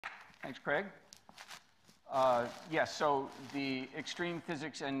Thanks, Craig. Yes, so the extreme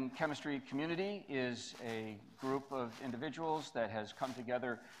physics and chemistry community is a group of individuals that has come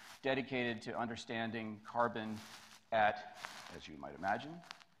together dedicated to understanding carbon at, as you might imagine,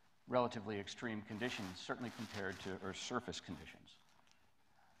 relatively extreme conditions, certainly compared to Earth's surface conditions.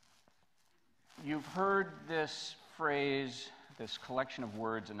 You've heard this phrase, this collection of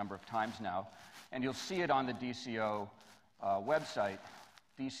words, a number of times now, and you'll see it on the DCO website.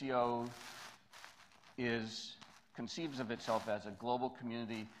 DCO conceives of itself as a global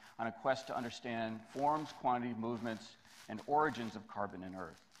community on a quest to understand forms, quantity, movements, and origins of carbon in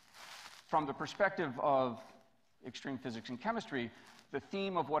Earth. From the perspective of extreme physics and chemistry, the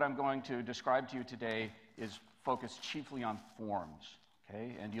theme of what I'm going to describe to you today is focused chiefly on forms.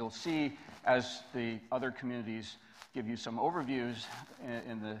 Okay? And you'll see, as the other communities give you some overviews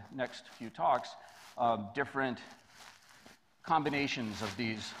in the next few talks, different combinations of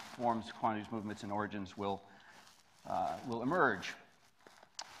these forms, quantities, movements, and origins will emerge.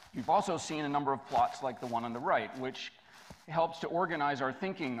 You've also seen a number of plots like the one on the right, which helps to organize our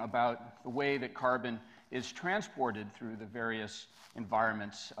thinking about the way that carbon is transported through the various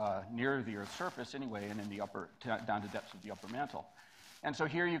environments near the Earth's surface anyway, and in the down to depths of the upper mantle. And so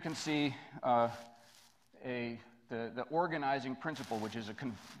here you can see the organizing principle, which is a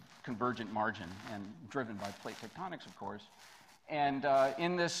convergent margin and driven by plate tectonics, of course. And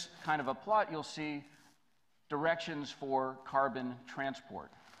in this kind of a plot, you'll see directions for carbon transport.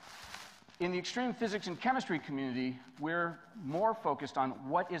 In the extreme physics and chemistry community, we're more focused on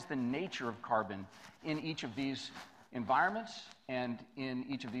what is the nature of carbon in each of these environments and in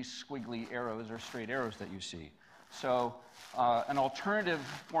each of these squiggly arrows or straight arrows that you see. So an alternative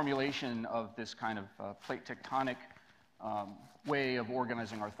formulation of this kind of plate tectonic way of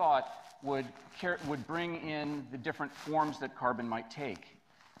organizing our thought would bring in the different forms that carbon might take.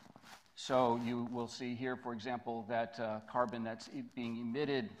 So you will see here, for example, that carbon that's being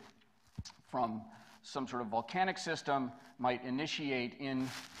emitted from some sort of volcanic system might initiate in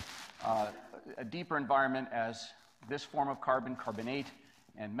a deeper environment as this form of carbon, carbonate,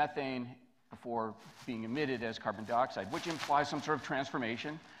 and methane before being emitted as carbon dioxide, which implies some sort of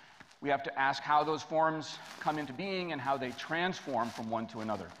transformation. We have to ask how those forms come into being and how they transform from one to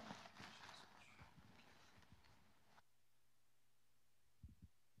another.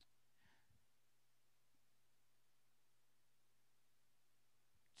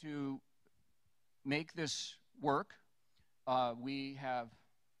 To make this work, we have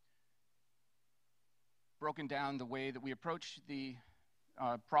broken down the way that we approach the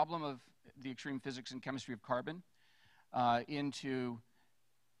problem of the extreme physics and chemistry of carbon into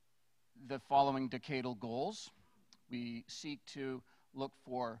the following decadal goals. We seek to look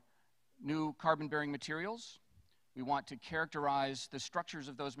for new carbon-bearing materials. We want to characterize the structures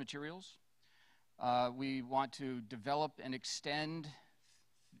of those materials. We want to develop and extend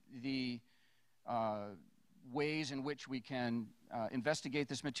the ways in which we can investigate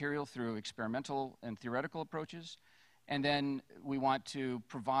this material through experimental and theoretical approaches. And then we want to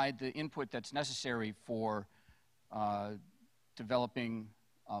provide the input that's necessary for developing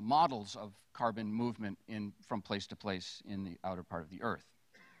models of carbon movement from place to place in the outer part of the Earth.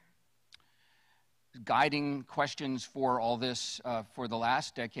 Guiding questions for all this for the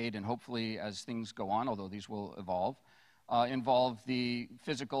last decade, and hopefully as things go on, although these will evolve, involve the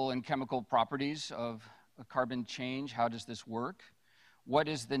physical and chemical properties of a carbon change. How does this work? What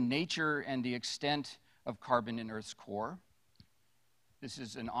is the nature and the extent of carbon in Earth's core? This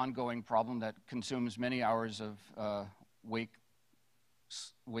is an ongoing problem that consumes many hours of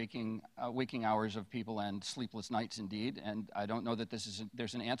waking hours of people and sleepless nights indeed, and I don't know that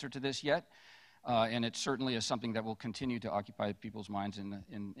there's an answer to this yet, and it certainly is something that will continue to occupy people's minds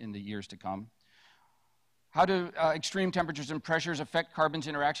in the years to come. How do extreme temperatures and pressures affect carbon's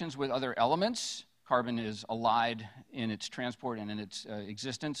interactions with other elements? Carbon is allied in its transport and in its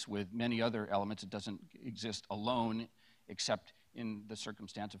existence with many other elements. It doesn't exist alone except in the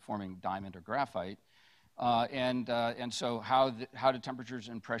circumstance of forming diamond or graphite. And so how do temperatures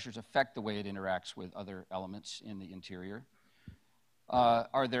and pressures affect the way it interacts with other elements in the interior?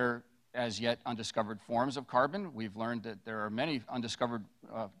 Are there as yet undiscovered forms of carbon? We've learned that there are many undiscovered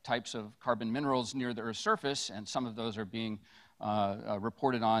types of carbon minerals near the Earth's surface, and some of those are being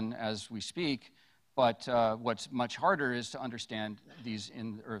reported on as we speak. But what's much harder is to understand these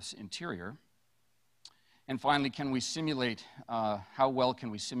in the Earth's interior. And finally, can we simulate, how well can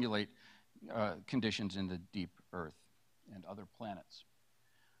we simulate conditions in the deep Earth and other planets?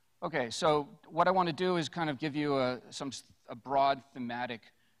 Okay, so what I want to do is kind of give you a broad thematic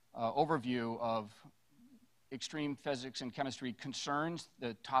overview of extreme physics and chemistry concerns,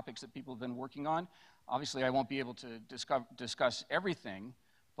 the topics that people have been working on. Obviously, I won't be able to discuss everything,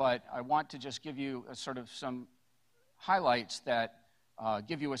 but I want to just give you a sort of some highlights that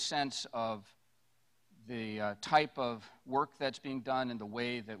give you a sense of the type of work that's being done and the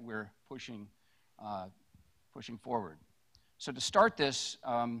way that we're pushing forward. So to start this,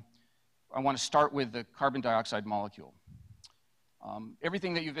 I want to start with the carbon dioxide molecule.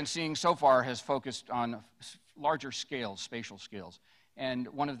 Everything that you've been seeing so far has focused on larger scales, spatial scales. And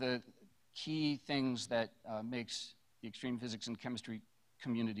one of the key things that makes the extreme physics and chemistry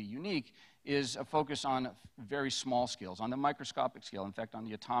community unique is a focus on very small scales, on the microscopic scale, in fact, on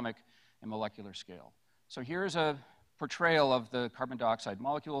the atomic and molecular scale. So here's a portrayal of the carbon dioxide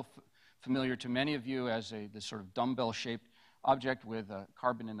molecule, familiar to many of you as this sort of dumbbell-shaped object with a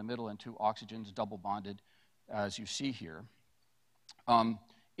carbon in the middle and two oxygens double bonded, as you see here.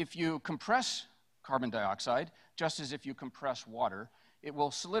 If you compress carbon dioxide, just as if you compress water, it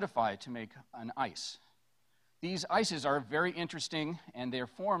will solidify to make an ice. These ices are very interesting, and they're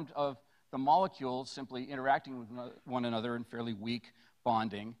formed of the molecules simply interacting with one another in fairly weak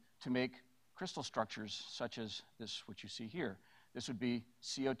bonding to make crystal structures such as this, which you see here. This would be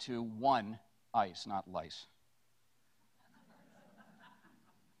CO2-1 ice, not lice.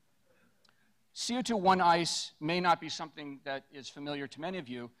 CO2-1 ice may not be something that is familiar to many of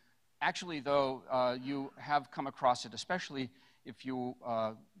you. Actually, though, you have come across it, especially if you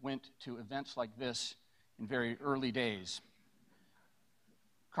went to events like this in very early days.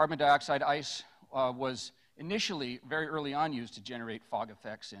 Carbon dioxide ice was initially, very early on, used to generate fog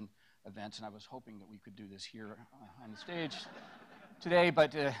effects in events, and I was hoping that we could do this here on the stage today,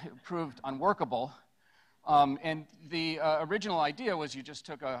 but it proved unworkable. And the original idea was you just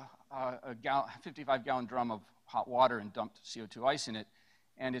took a 55-gallon drum of hot water and dumped CO2 ice in it,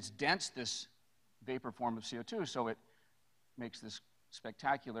 and it's dense, this vapor form of CO2, so it makes this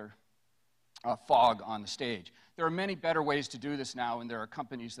spectacular fog on the stage. There are many better ways to do this now, and there are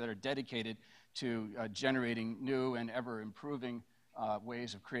companies that are dedicated to generating new and ever-improving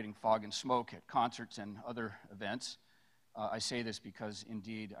ways of creating fog and smoke at concerts and other events. I say this because,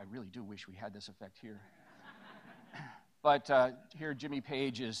 indeed, I really do wish we had this effect here. But here Jimmy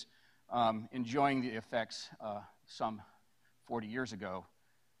Page is enjoying the effects some 40 years ago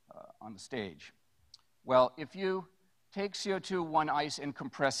on the stage. Well, if you take CO2-1 ice and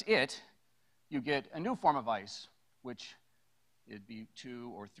compress it, you get a new form of ice, which it'd be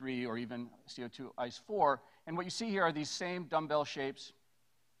 2 or 3 or even CO2 ice 4. And what you see here are these same dumbbell shapes,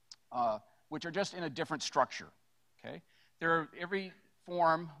 which are just in a different structure. Okay? Every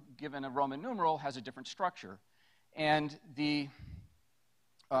form, given a Roman numeral, has a different structure. And the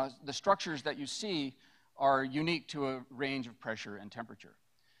structures that you see are unique to a range of pressure and temperature.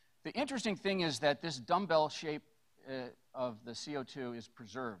 The interesting thing is that this dumbbell shape of the CO2 is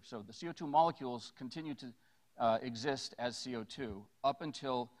preserved. So the CO2 molecules continue to exist as CO2 up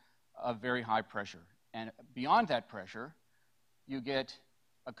until a very high pressure. And beyond that pressure, you get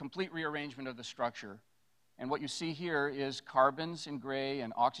a complete rearrangement of the structure. And what you see here is carbons in gray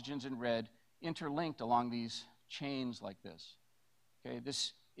and oxygens in red interlinked along these chains like this. Okay,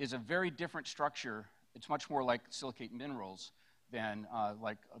 this is a very different structure. It's much more like silicate minerals than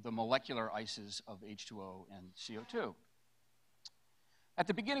like the molecular ices of H2O and CO2. At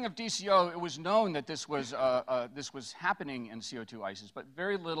the beginning of DCO, it was known that this was happening in CO2 ices, but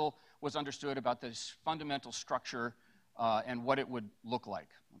very little was understood about this fundamental structure and what it would look like.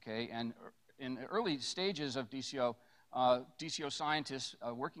 Okay, and in the early stages of DCO, DCO scientists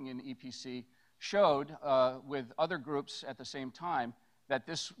working in EPC showed with other groups at the same time that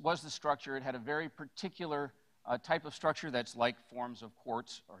this was the structure. It had a very particular type of structure that's like forms of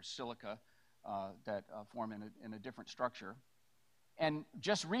quartz or silica that form in a different structure. And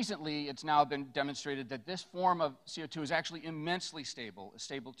just recently, it's now been demonstrated that this form of CO2 is actually immensely stable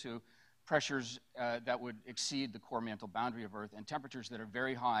to pressures that would exceed the core mantle boundary of Earth, and temperatures that are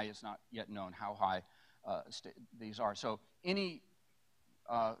very high. It's not yet known how high these are. So any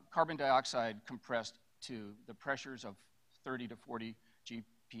carbon dioxide compressed to the pressures of 30 to 40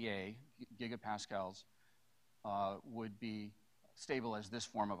 GPa, gigapascals, would be stable as this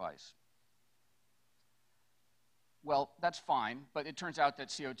form of ice. Well, that's fine, but it turns out that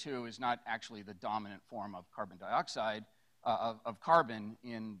CO2 is not actually the dominant form of carbon dioxide, of carbon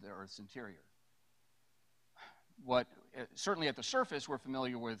in the Earth's interior. Certainly at the surface, we're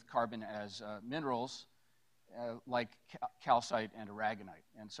familiar with carbon as minerals, like calcite and aragonite.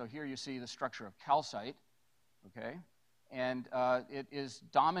 And so here you see the structure of calcite, okay? And it is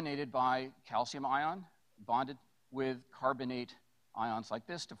dominated by calcium ion bonded with carbonate ions like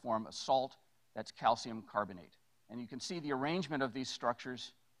this to form a salt that's calcium carbonate. And you can see the arrangement of these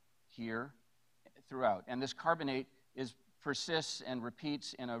structures here throughout. And this carbonate persists and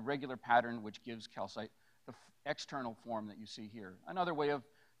repeats in a regular pattern, which gives calcite the external form that you see here. Another way of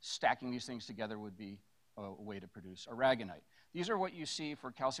stacking these things together would be a way to produce aragonite. These are what you see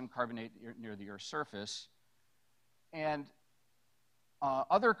for calcium carbonate near the Earth's surface. And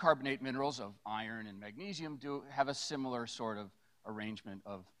other carbonate minerals of iron and magnesium do have a similar sort of arrangement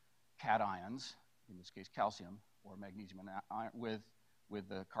of cations, in this case calcium or magnesium and iron, with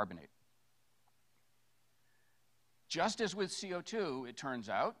the carbonate. Just as with CO2, it turns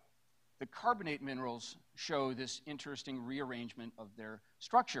out, the carbonate minerals show this interesting rearrangement of their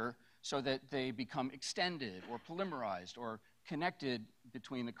structure so that they become extended or polymerized or connected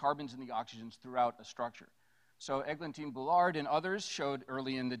between the carbons and the oxygens throughout a structure. So Eglantine Boulard and others showed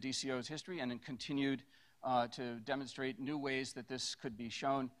early in the DCO's history and then continued to demonstrate new ways that this could be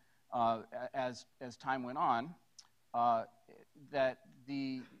shown as time went on, that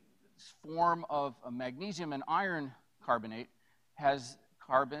the form of a magnesium and iron carbonate has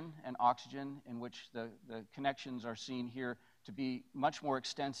carbon and oxygen, in which the connections are seen here to be much more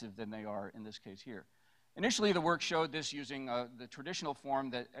extensive than they are in this case here. Initially, the work showed this using the traditional form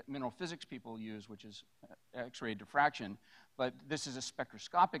that mineral physics people use, which is X-ray diffraction, but this is a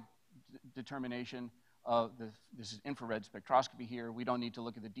spectroscopic determination of this is infrared spectroscopy here. We don't need to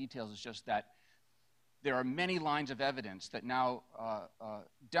look at the details, it's just that there are many lines of evidence that now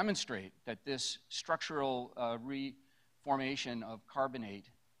demonstrate that this structural reformation of carbonate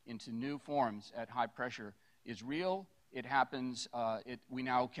into new forms at high pressure is real. It happens, we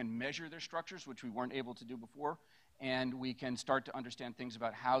now can measure their structures, which we weren't able to do before, and we can start to understand things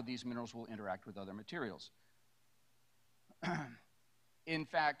about how these minerals will interact with other materials. In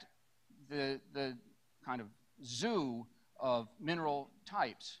fact, the kind of zoo of mineral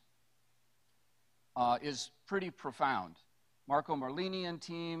types is pretty profound. Marco Merlini and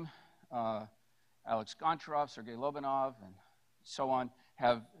team, Alex Goncharov, Sergei Lobanov, and so on,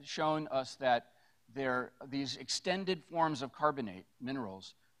 have shown us that these extended forms of carbonate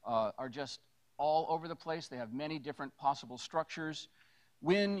minerals are just all over the place. They have many different possible structures.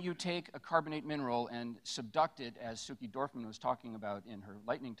 When you take a carbonate mineral and subduct it, as Suki Dorfman was talking about in her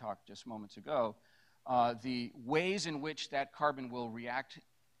lightning talk just moments ago, the ways in which that carbon will react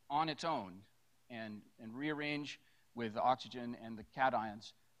on its own and rearrange with the oxygen and the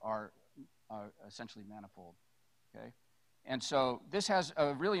cations are essentially manifold. Okay? And so this has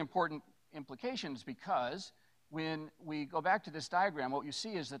a really important implications, because when we go back to this diagram, what you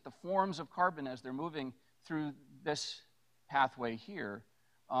see is that the forms of carbon as they're moving through this pathway here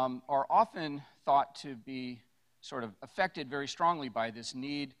are often thought to be sort of affected very strongly by this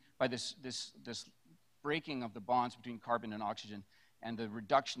need, by this breaking of the bonds between carbon and oxygen and the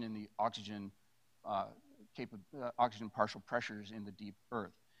reduction in the oxygen oxygen partial pressures in the deep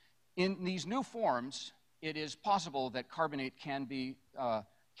earth. In these new forms, it is possible that carbonate can be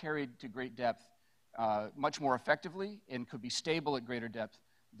carried to great depth much more effectively and could be stable at greater depth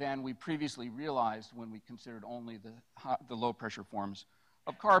than we previously realized when we considered only the low pressure forms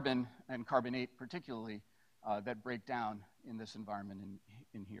of carbon and carbonate particularly that break down in this environment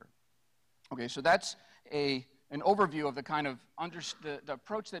in here. Okay, so that's an overview of the kind of the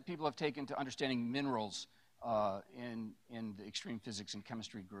approach that people have taken to understanding minerals in the extreme physics and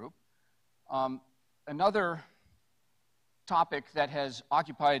chemistry group. Another topic that has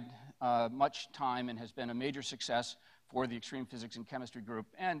occupied much time and has been a major success for the extreme physics and chemistry group,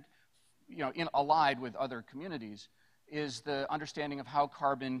 and allied with other communities, is the understanding of how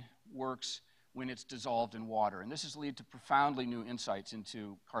carbon works when it's dissolved in water. And this has led to profoundly new insights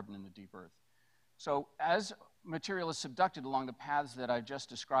into carbon in the deep earth. So as material is subducted along the paths that I just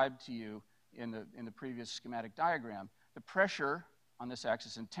described to you in the previous schematic diagram, the pressure on this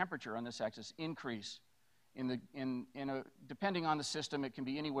axis and temperature on this axis increase. Depending on the system, it can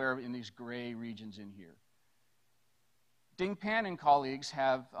be anywhere in these gray regions in here. Ding Pan and colleagues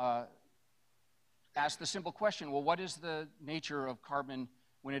have asked the simple question, well, what is the nature of carbon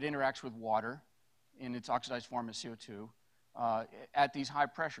when it interacts with water in its oxidized form as CO2 at these high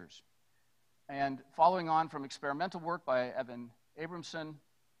pressures? And following on from experimental work by Evan Abramson,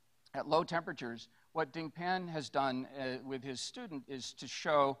 at low temperatures, what Ding Pan has done with his student is to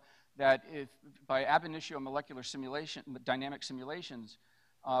show that if by ab initio molecular simulation, dynamic simulations,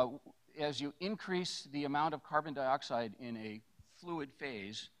 as you increase the amount of carbon dioxide in a fluid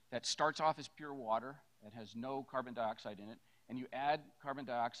phase that starts off as pure water, that has no carbon dioxide in it, and you add carbon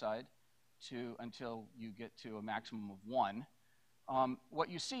dioxide until you get to a maximum of 1, what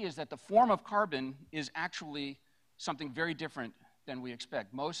you see is that the form of carbon is actually something very different than we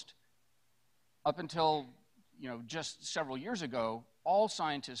expect. Most up until just several years ago, all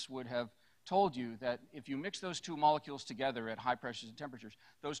scientists would have told you that if you mix those two molecules together at high pressures and temperatures,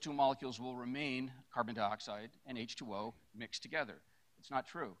 those two molecules will remain carbon dioxide and H2O mixed together. It's not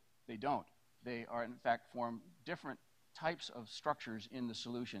true. They don't. They are, in fact, form different types of structures in the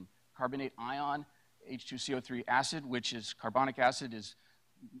solution. Carbonate ion, H2CO3 acid, which is carbonic acid, is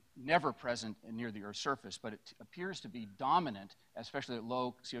never present near the Earth's surface, but it appears to be dominant, especially at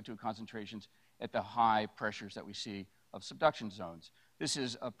low CO2 concentrations, at the high pressures that we see of subduction zones. This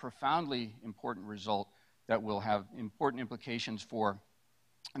is a profoundly important result that will have important implications for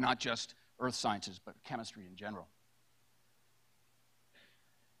not just earth sciences, but chemistry in general.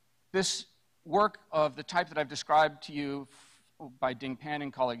 This work of the type that I've described to you by Ding Pan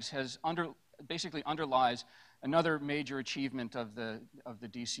and colleagues basically underlies another major achievement of the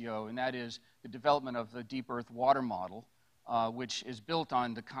DCO, and that is the development of the deep earth water model, which is built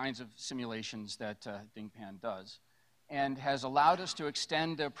on the kinds of simulations that Ding Pan does, and has allowed us to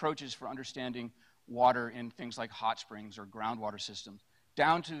extend the approaches for understanding water in things like hot springs or groundwater systems,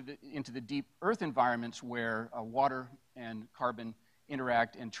 down to into the deep earth environments where water and carbon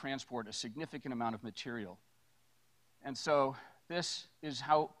interact and transport a significant amount of material. And so this is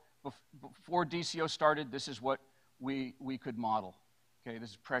how, before DCO started, this is what we could model. Okay, this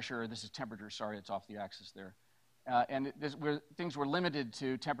is pressure, this is temperature, sorry, it's off the axis there. Things were limited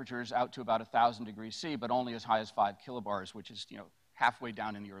to temperatures out to about 1,000 degrees C, but only as high as 5 kilobars, which is halfway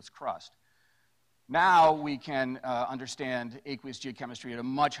down in the Earth's crust. Now we can understand aqueous geochemistry at a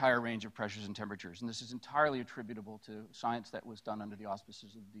much higher range of pressures and temperatures, and this is entirely attributable to science that was done under the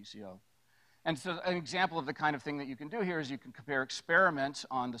auspices of the DCO. And so an example of the kind of thing that you can do here is you can compare experiments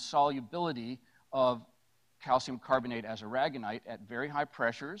on the solubility of calcium carbonate as aragonite at very high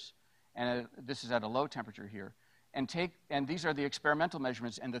pressures, and this is at a low temperature here, and these are the experimental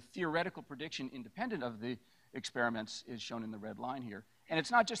measurements, and the theoretical prediction independent of the experiments is shown in the red line here. And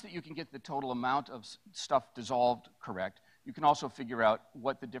it's not just that you can get the total amount of stuff dissolved correct, you can also figure out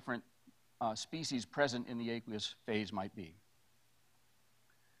what the different species present in the aqueous phase might be.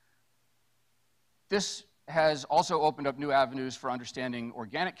 This has also opened up new avenues for understanding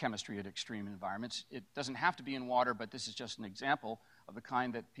organic chemistry at extreme environments. It doesn't have to be in water, but this is just an example of the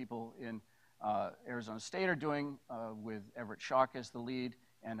kind that people in Arizona State are doing with Everett Schock as the lead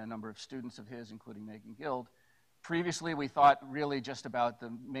and a number of students of his, including Megan Guild. Previously, we thought really just about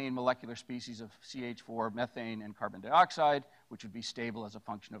the main molecular species of CH4, methane, and carbon dioxide, which would be stable as a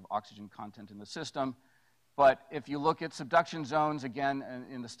function of oxygen content in the system. But if you look at subduction zones, again,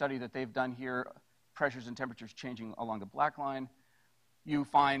 in the study that they've done here, pressures and temperatures changing along the black line, you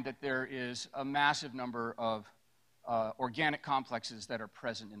find that there is a massive number of organic complexes that are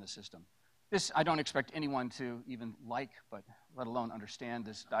present in the system. This, I don't expect anyone to even like, but let alone understand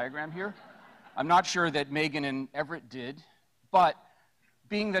this diagram here. I'm not sure that Megan and Everett did, but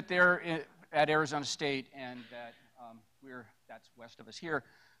being that they're at Arizona State and that that's west of us here,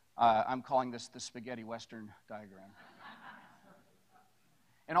 I'm calling this the spaghetti western diagram.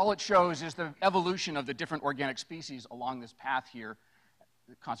 And all it shows is the evolution of the different organic species along this path here,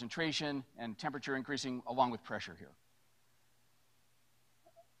 the concentration and temperature increasing along with pressure here.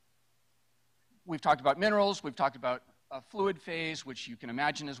 We've talked about minerals, we've talked about a fluid phase, which you can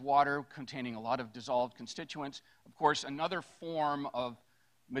imagine as water containing a lot of dissolved constituents. Of course, another form of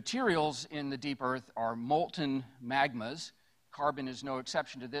materials in the deep earth are molten magmas. Carbon is no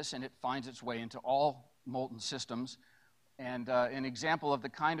exception to this, and it finds its way into all molten systems. And an example of the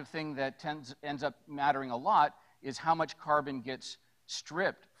kind of thing that ends up mattering a lot is how much carbon gets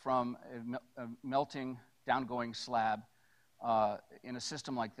stripped from a melting, downgoing slab in a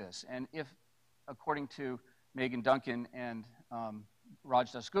system like this. And if, according to Megan Duncan and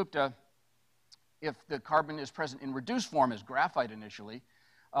Raj Dasgupta, if the carbon is present in reduced form as graphite initially,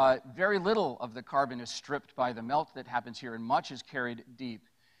 very little of the carbon is stripped by the melt that happens here, and much is carried deep.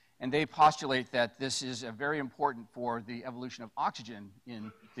 And they postulate that this is very important for the evolution of oxygen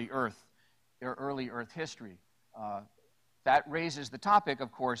in the Earth, their early Earth history. That raises the topic,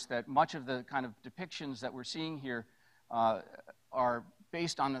 of course, that much of the kind of depictions that we're seeing here are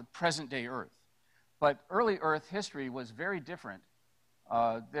based on the present-day Earth. But early Earth history was very different.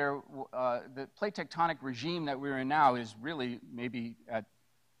 The plate tectonic regime that we're in now is really maybe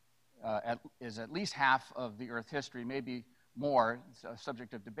is at least half of the Earth history, maybe more. It's a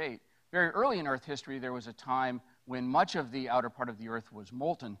subject of debate. Very early in Earth history, there was a time when much of the outer part of the Earth was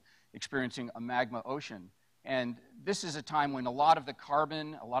molten, experiencing a magma ocean. And this is a time when a lot of the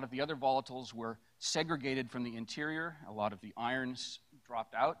carbon, a lot of the other volatiles were segregated from the interior. A lot of the irons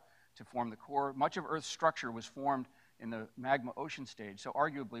dropped out to form the core. Much of Earth's structure was formed in the magma ocean stage, so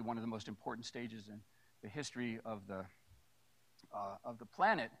arguably one of the most important stages in the history of the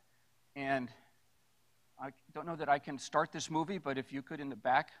planet. And I don't know that I can start this movie, but if you could in the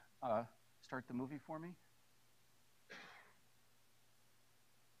back start the movie for me.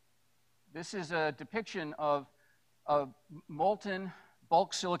 This is a depiction of molten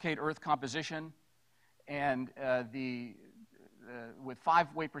bulk silicate earth composition, and with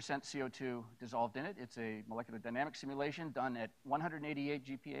 5 weight % CO2 dissolved in it. It's a molecular dynamics simulation done at 188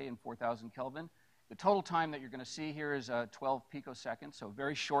 GPa and 4,000 Kelvin. The total time that you're going to see here is 12 picoseconds, so a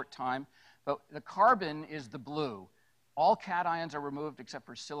very short time. But the carbon is the blue. All cations are removed except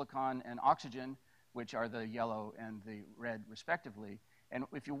for silicon and oxygen, which are the yellow and the red respectively. And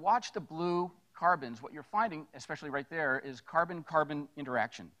if you watch the blue carbons, what you're finding, especially right there, is carbon-carbon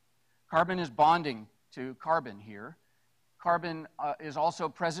interaction. Carbon is bonding to carbon here. Carbon is also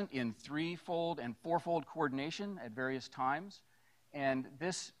present in 3-fold and 4-fold coordination at various times. And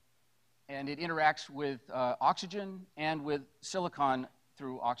it interacts with oxygen and with silicon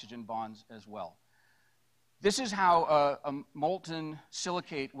through oxygen bonds as well. This is how a molten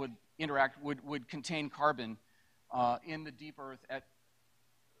silicate would interact, would contain carbon in the deep earth at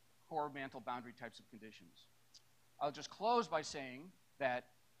core mantle boundary types of conditions. I'll just close by saying that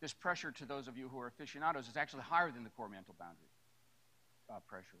this pressure, to those of you who are aficionados, is actually higher than the core mantle boundary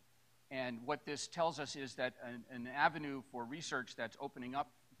pressure. And what this tells us is that an avenue for research that's opening up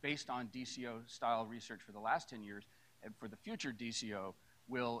based on DCO-style research for the last 10 years, and for the future DCO,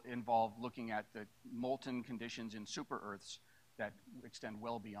 will involve looking at the molten conditions in super-Earths that extend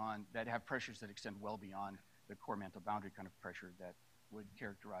well beyond, that have pressures that extend well beyond the core mantle boundary kind of pressure that would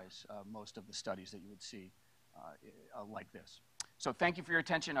characterize most of the studies that you would see like this. So thank you for your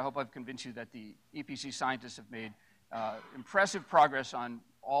attention. I hope I've convinced you that the EPC scientists have made impressive progress on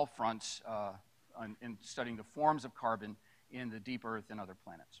all fronts in studying the forms of carbon in the deep Earth and other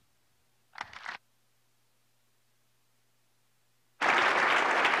planets.